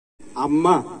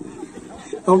আম্মা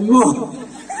আম্মা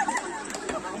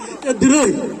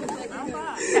দূরই।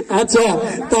 আচ্ছা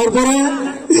তারপরে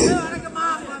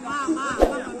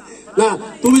না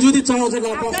তুমি যদি চাও যে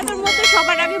আপনাদের মধ্যে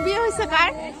সবার আগে বিয়ে হয়েছে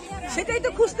কার? সেটাই তো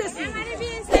খুঁজতেছি।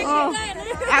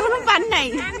 এখনো পান নাই?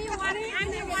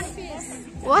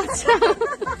 ও আচ্ছা,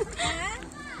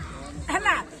 হ্যাঁ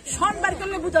না, সন বার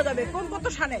করলে বোঝা যাবে কোন কত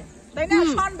সালে, তাই না?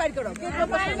 সন বার করো।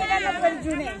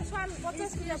 জুনে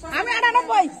আমি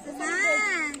 98,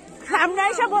 আমরা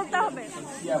এসে বলতে হবে।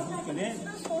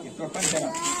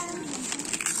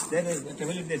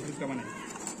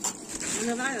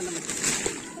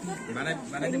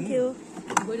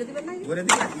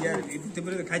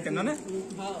 খাইতেন না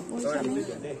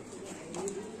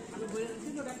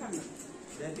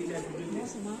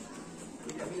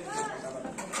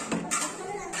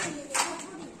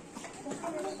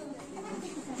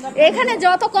এখানে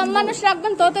যত কম মানুষ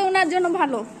রাখবেন তত ওনার জন্য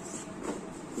ভালো,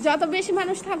 যত বেশি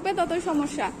মানুষ থাকবে ততই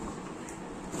সমস্যা।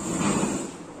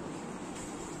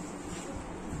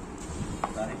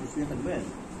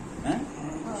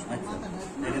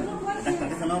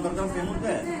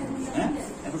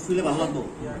 শুলে ভালো লাগবো।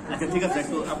 আচ্ছা ঠিক আছে,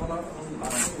 একটু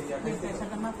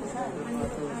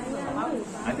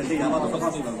আচ্ছা ঠিক আমার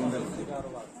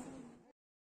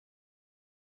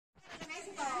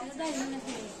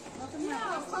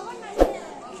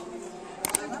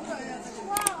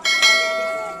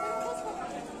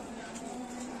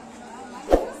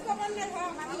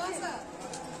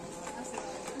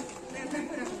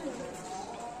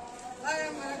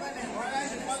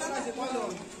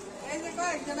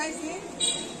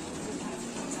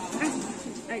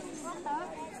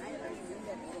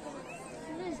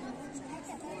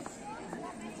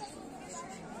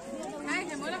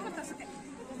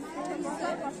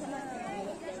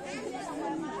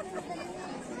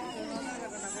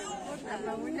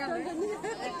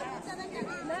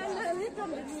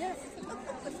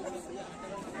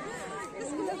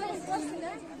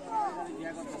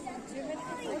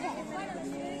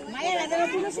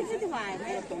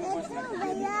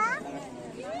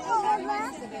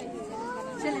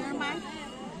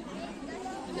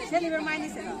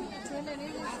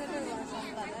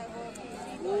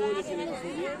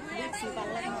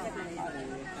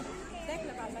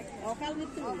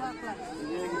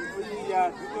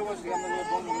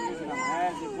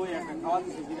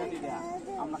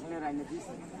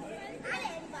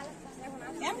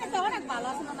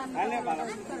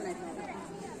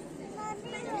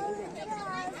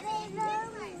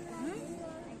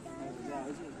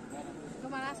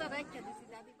তোমার আশা রাখতে দিছি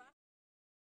দাদি।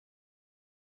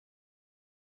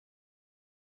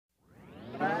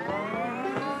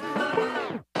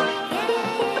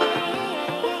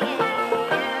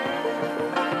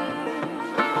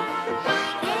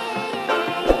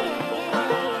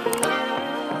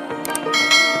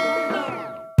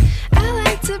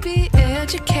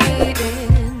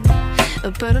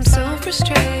 But I'm so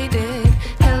frustrated.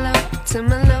 Hello to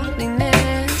my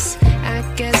loneliness. I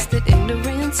guess that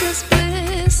ignorance is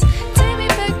bliss. Take me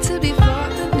back to before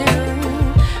I knew.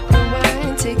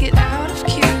 Rewind, take it out of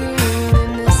cue.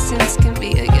 Innocence can be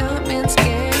a young man's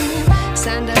game.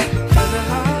 Signed up for the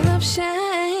hall of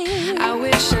shame. I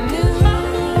wish I knew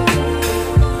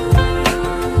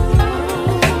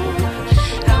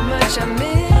how much I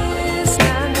miss.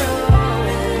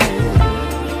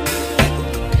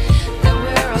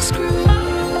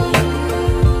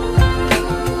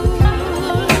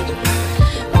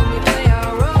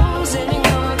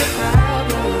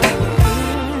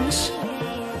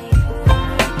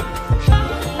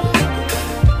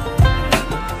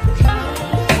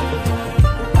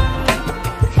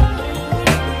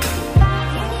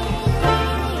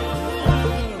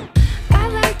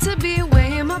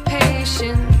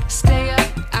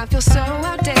 So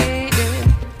outdated.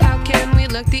 How can we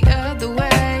look the other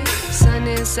way? Sun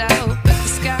is out, but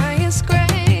the sky is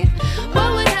gray. What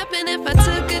would happen if I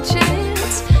took a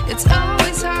chance? It's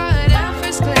always hard at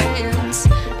first glance.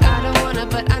 I don't wanna,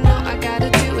 but I know I gotta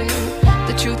do it.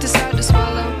 The truth is hard to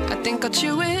swallow. I think I'll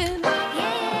chew it.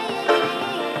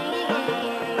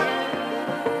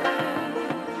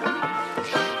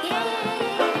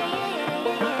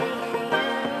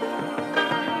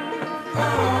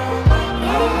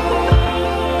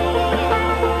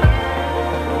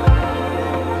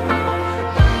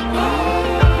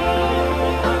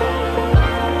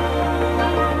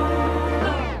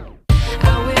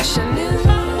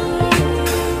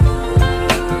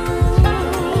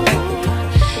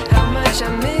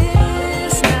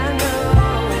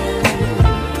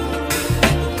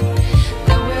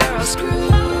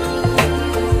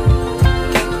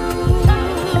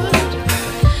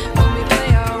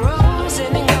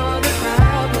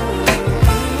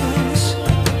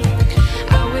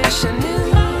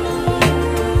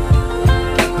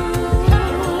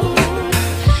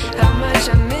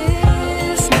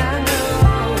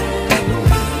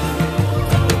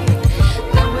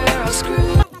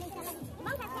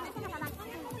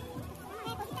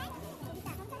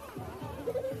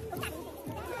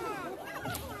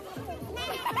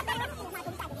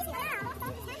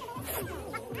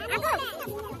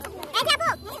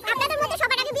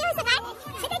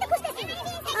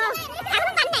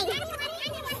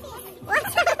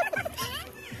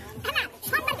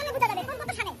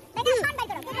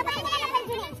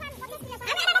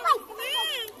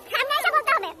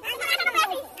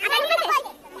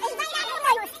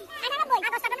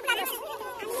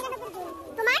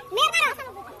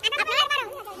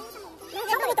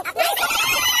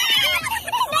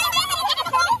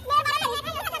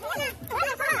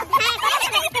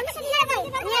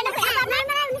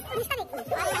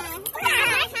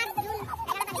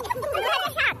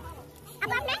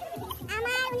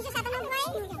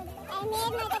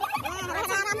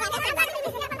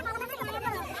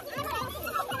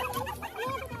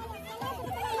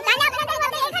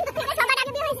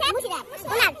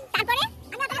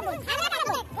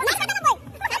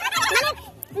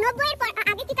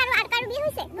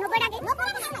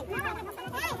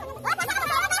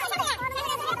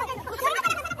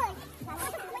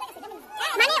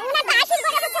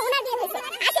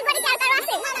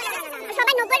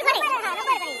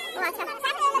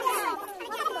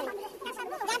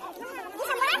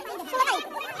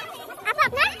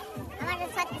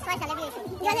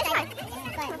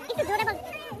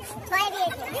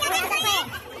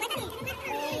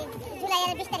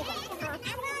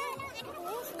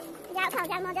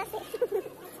 মজার মজা আছে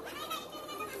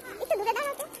একটু দূরে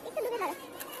দাঁড়াও তো একটু দূরে দাঁড়াও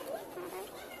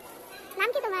নাম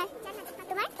কি তোমার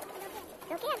তোমার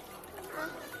রোকেয়া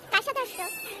কার সাথে আসছো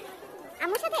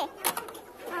আম্মুর সাথে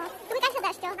তুমি কার সাথে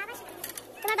আসছো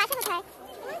তোমার বাসা কোথায়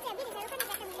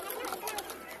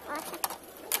আচ্ছা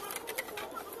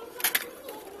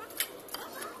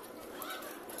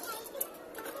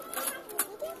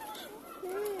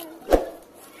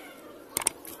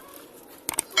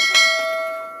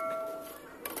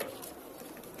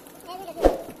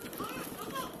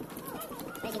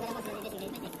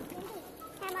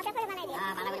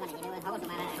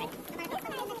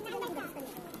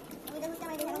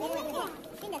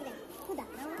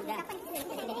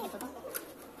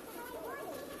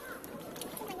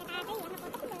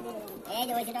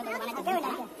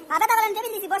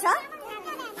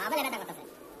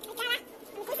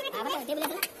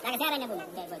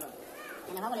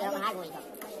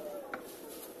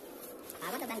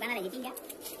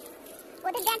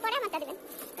ওদের জ্ঞান পরে আমার দিবেন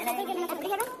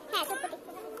হ্যাঁ সত্যি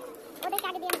ওদের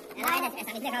কাটে দিয়ে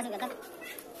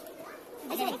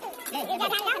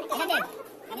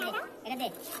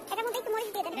এটার মধ্যে একটু মরিচ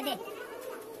দিয়ে দেন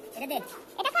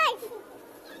এটা খাই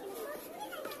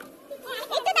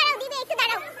একটু দাঁড়াও দিবে একটু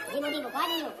দাঁড়াও দিব কয়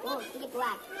দিব ও তুই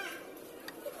কুয়া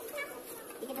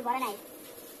ঠিক আছে বড় নাই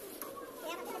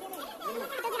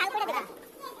এটা ঝাল করে দেবা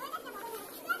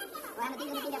ও আমি তিন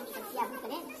দিন যাব কি আপনি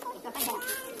করে একটু খাই দাও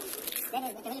দেন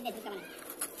দেন দেন কেমন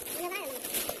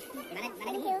মানে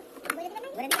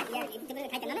বলে দিই ইয়ার একটু করে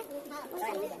খাইতে না না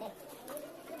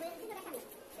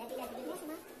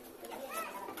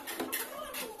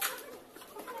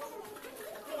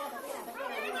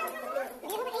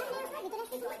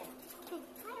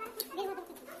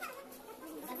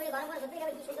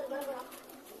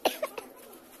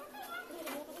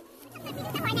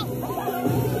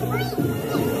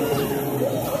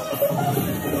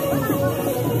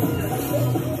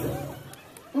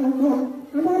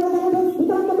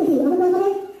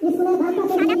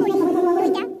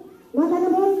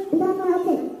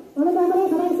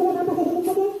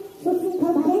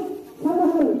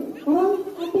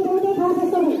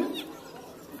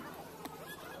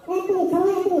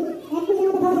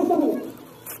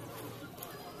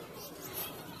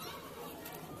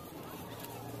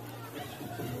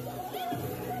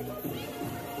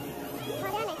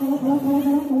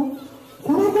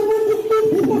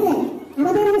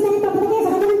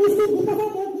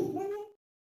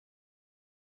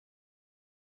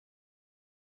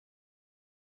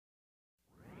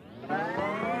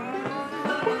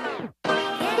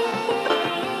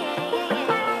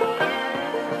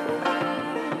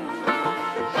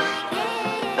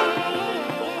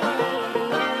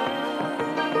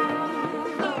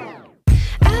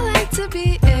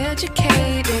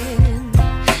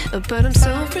But I'm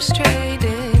so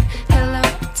frustrated. Hello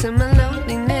to my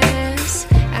loneliness.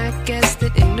 I guess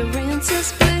that ignorance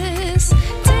is bliss.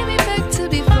 Take me back to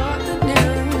before the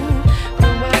new.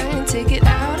 Rewind, take it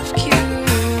out of cue.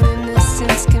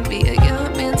 Innocence can be a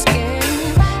young man's game.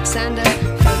 Signed up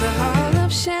for the hall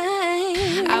of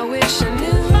shame. I wish I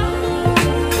knew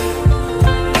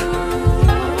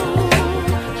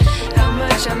how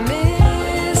much I miss.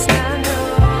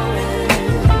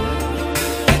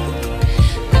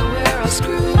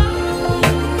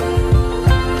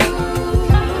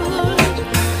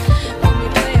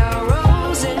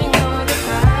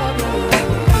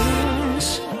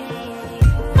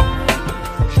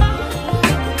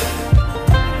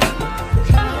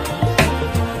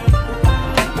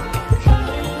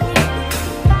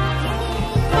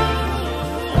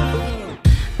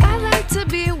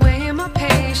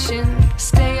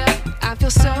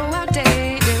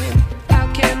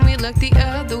 The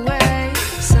other way,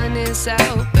 sun is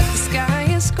out, but the sky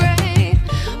is gray.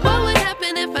 What would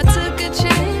happen if I took a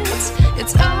chance?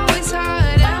 It's always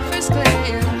hard at first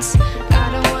glance.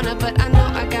 I don't wanna, but I know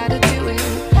I gotta do it.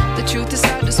 The truth is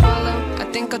hard to swallow. I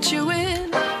think I'll chew it.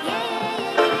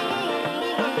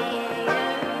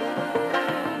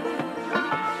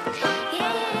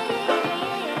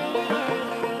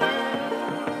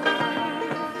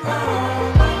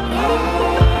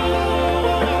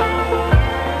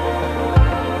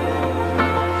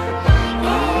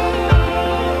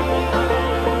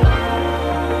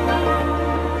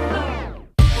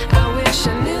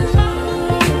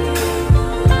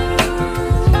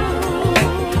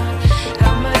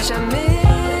 I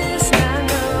miss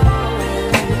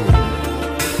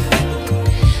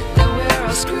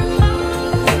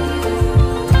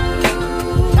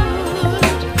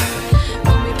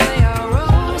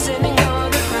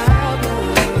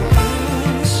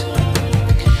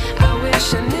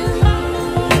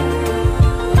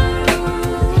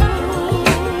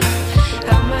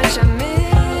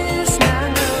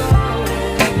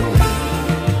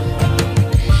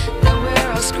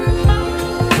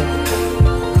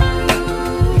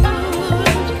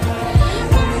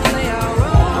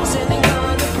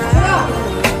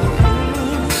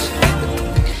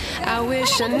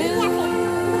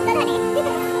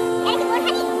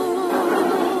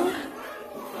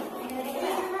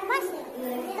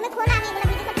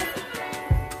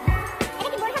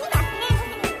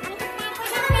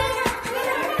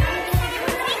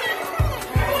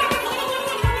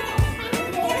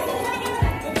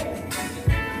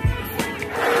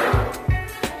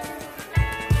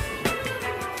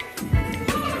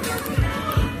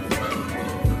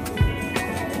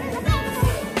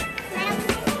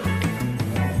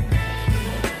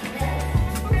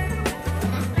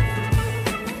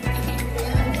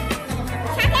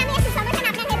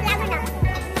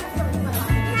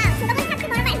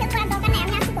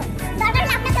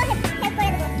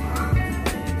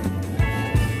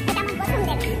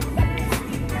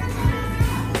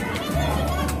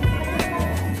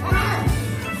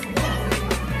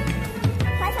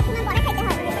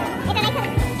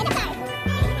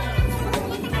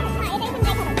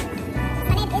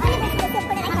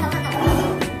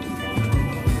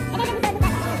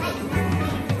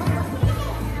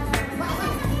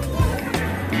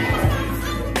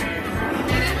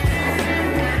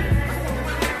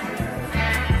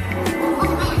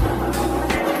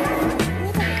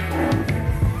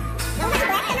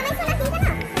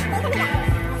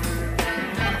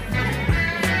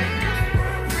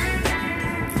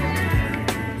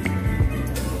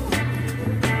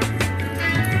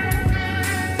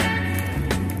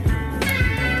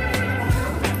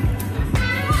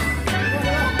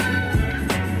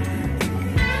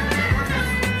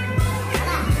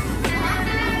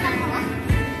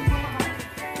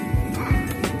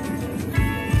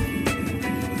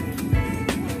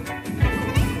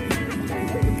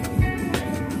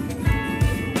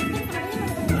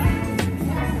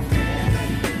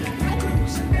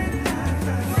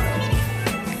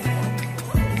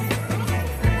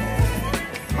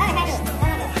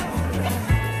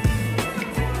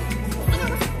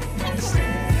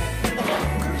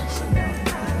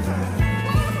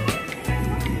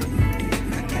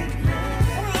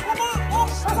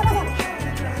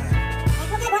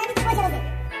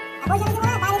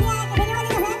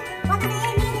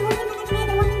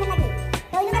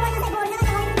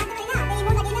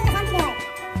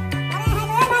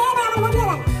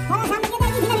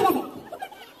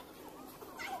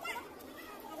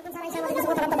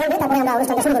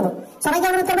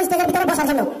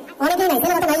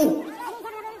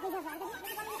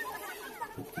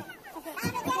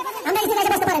আমরা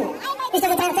স্টেজে বসতে পারেন,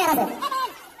 স্টেজে chair আছে।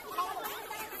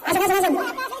 আসেন আসেন আসেন,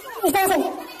 স্টেজে আসেন।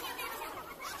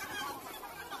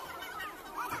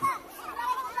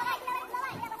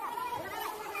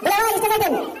 দুলাভাই স্টেজে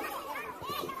আসেন।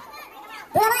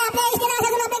 দুলাভাই আপনি স্টেজে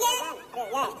আসার জন্য আপনাকে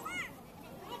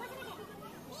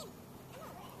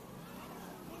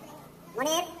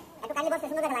মনের একটু কালি বসতে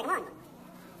সুন্দর দেখা লাগে। কেমন?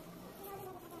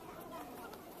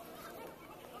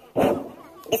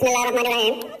 বিসমিল্লাহির রহমানির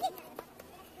রহিম।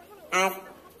 আজ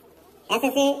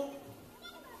এসএসসি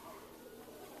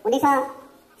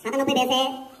 1997 ব্যাচে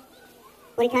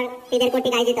পরীক্ষার্থীদের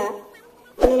কর্তৃক আয়োজিত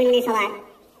অনুমোদনী সভার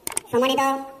সম্মানিত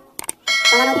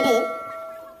প্রধান অতিথি,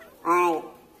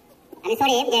 আমি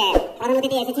সরি যে প্রধান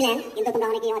অতিথি এসেছিলেন, কিন্তু তোমরা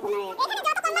অনেকেই হয়তো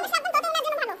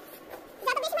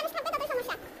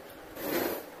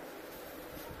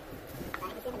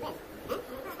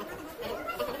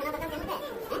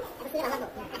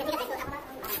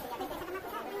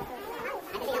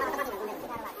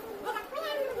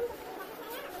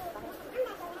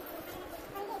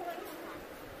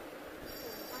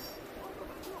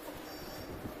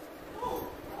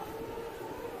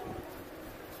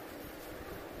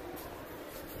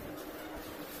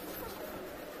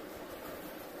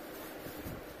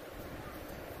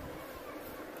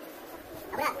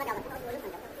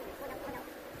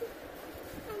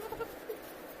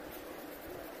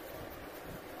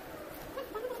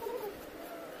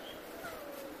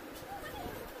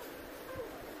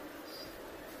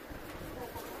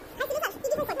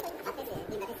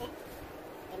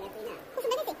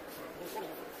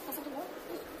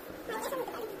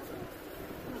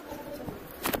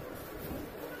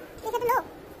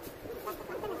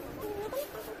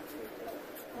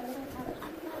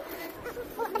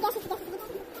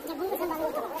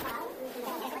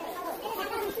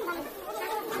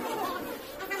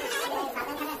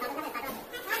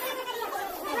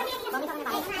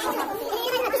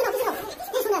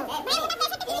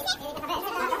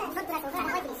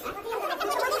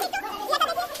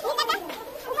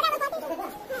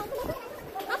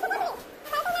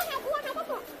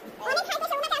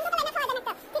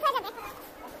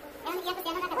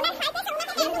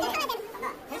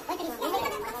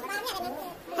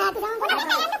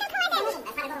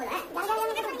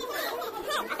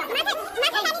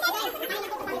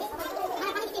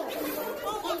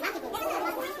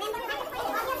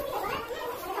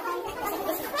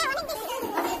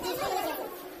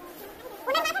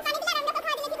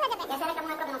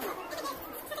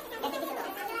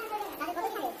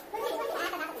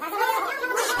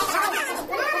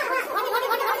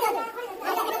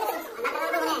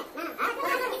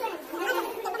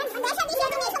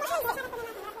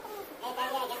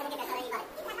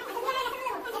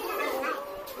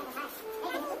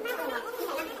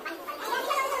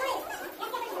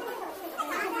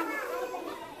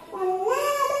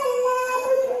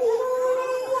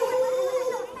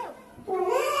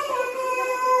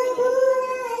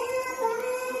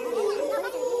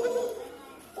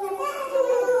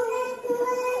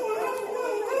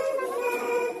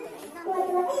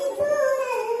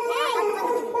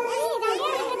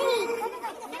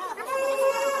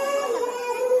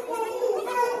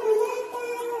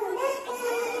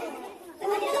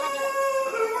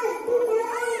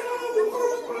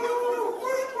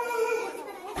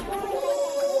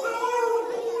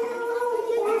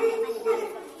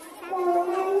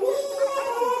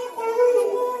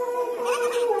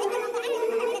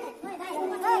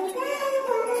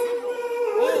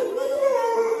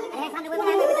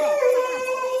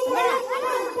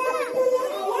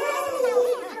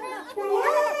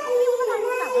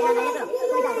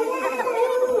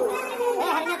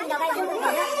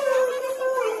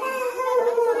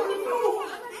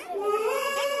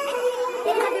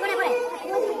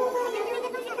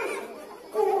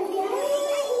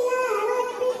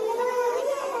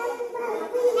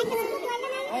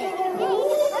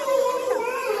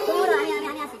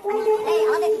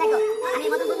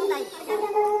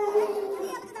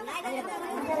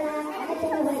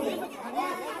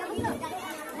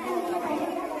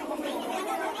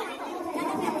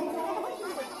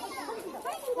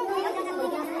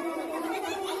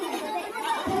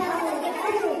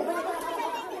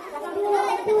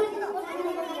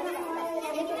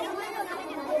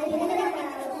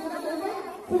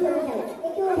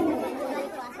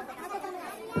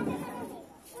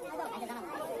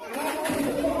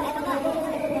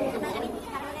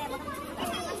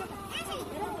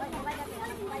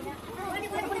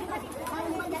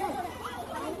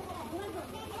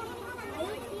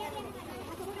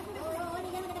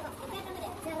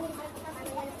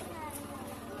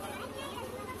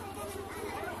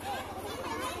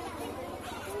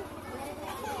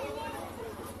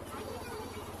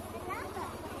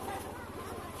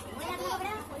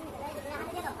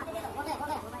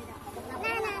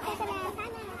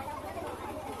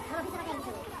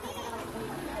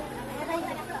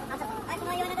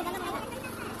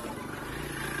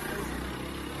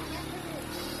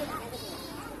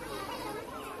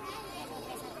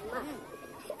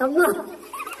আম্মা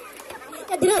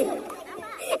দিলাই।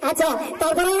 আচ্ছা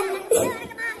তারপরে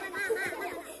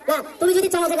না তুমি যদি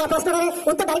চাও যে না প্রশ্ন করে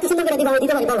উত্তর ডাইরেক্ট সুন্দর করে দিবা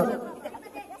দিতে পারি বলো,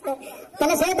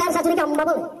 তাহলে সে তার শাশুড়িকে আম্মা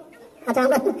বলে। আচ্ছা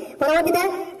আমরা পরবর্তীতে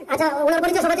আচ্ছা ওনার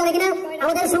পরিচয় সবাই জানে কিনা?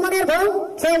 আমাদের সুমনের বউ,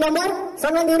 সে মেম্বার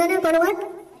সংগ্রাম ইউনিয়নের কনভার্ট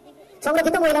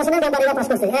সংরক্ষিত মহিলা আসনের মেম্বার এরা পাস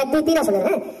করছে 1, 2, 3 আসনের।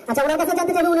 হ্যাঁ আচ্ছা ওনার কাছে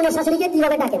জানতে চাইবো উনি ওনার শাশুড়িকে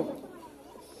কিভাবে ডাকেন?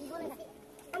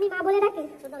 আমি মা বলে ডাকি।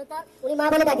 উনি মা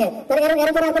বলে ডাকে, তাহলে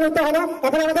এরকম আর কোনো উত্তর হয় না।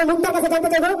 এখন আমাদের মুক্তার কাছে জানতে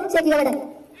চাইবো সে কিভাবে ডাকে।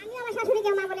 আমি আমার শাশুড়িকে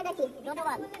মা বলে ডাকি।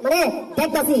 ধন্যবাদ। মানে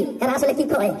দেখতাছি এরা আসলে কি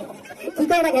কয়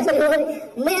ডাকে।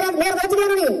 মেয়েরা বলছি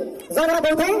কেন উনি ঝগড়া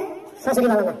বউ থাকে শাশুড়ি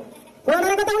ভালো না,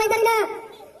 ওনার কথা বলে জানি না।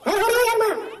 হ্যাঁ হরি আর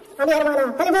মা, আমি আর মা না,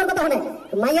 খালি বউর কথা শুনে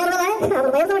মাইয়ার বেলায়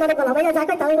আমার মাইয়ার তো অনেক বলা মাইয়া যা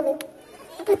খাই তাই বলে।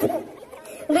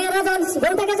 মেয়েরা যখন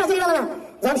বউ থাকে শাশুড়ি ভালো না,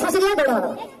 যখন শাশুড়ি হয় বউটা ভালো,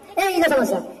 এই যে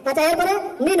সমস্যা। আচ্ছা এরপরে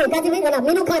মিনু কাজী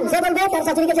মিনু খান, সে বলবে তার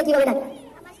শাশুড়িকে সে কিভাবে ডাকে।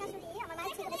 আমার শাশুড়ি আমার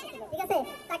মায়ের ছেলে বেশি ছিল, ঠিক আছে?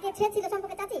 তাকে ছেলে ছিল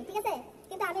সম্পর্কে চাচি, ঠিক আছে?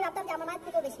 কিন্তু আমি ভাবতাম যে আমার মায়ের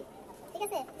থেকেও বেশি, ঠিক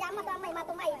আছে? যে আম্মা তো আম্মাই, মা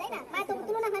তো মাই, তাই না? মায়ের তো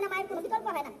তুলনা হয় না, মায়ের কোনো বিকল্প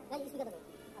হয় না,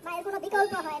 মায়ের কোনো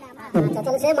বিকল্প হয় না। আচ্ছা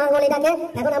তাহলে সে মা বলে ডাকে।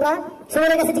 এখন আমরা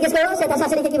সুমনের কাছে জিজ্ঞেস করবো সে তার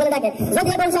শাশুড়িকে কি বলে ডাকে। যদি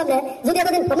এখন সামনে যদি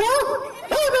এতদিন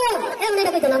এমনি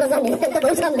ডাকি আমরা জানি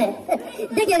বউ সামনে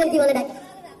দেখি এখন কি বলে ডাকে।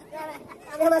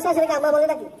 আমি আমার শাশুড়িকে আম্মা বলে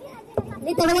ডাকি।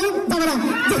 নিতে হবে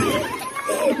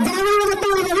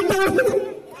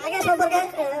আগে সম্পর্কে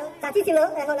চাচি ছিল,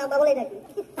 এখন আম্মা বলে ডাকি।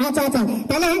 আচ্ছা আচ্ছা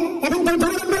তাহলে এখন তুমি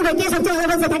ধরে বলবে কে সবচেয়ে ভালো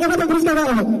বলছে, তাকে প্রথম পুরস্কার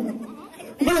দেওয়া হবে।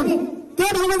 বলুন কে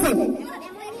ভালো বলছে?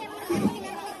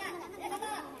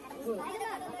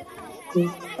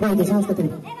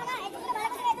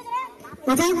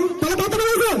 আচ্ছা তাহলে কত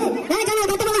বলেছে? হ্যাঁ জানো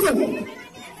কত বলেছে?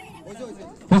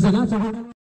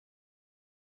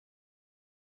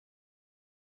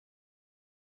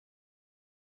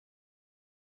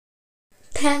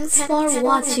 Thanks for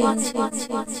watching.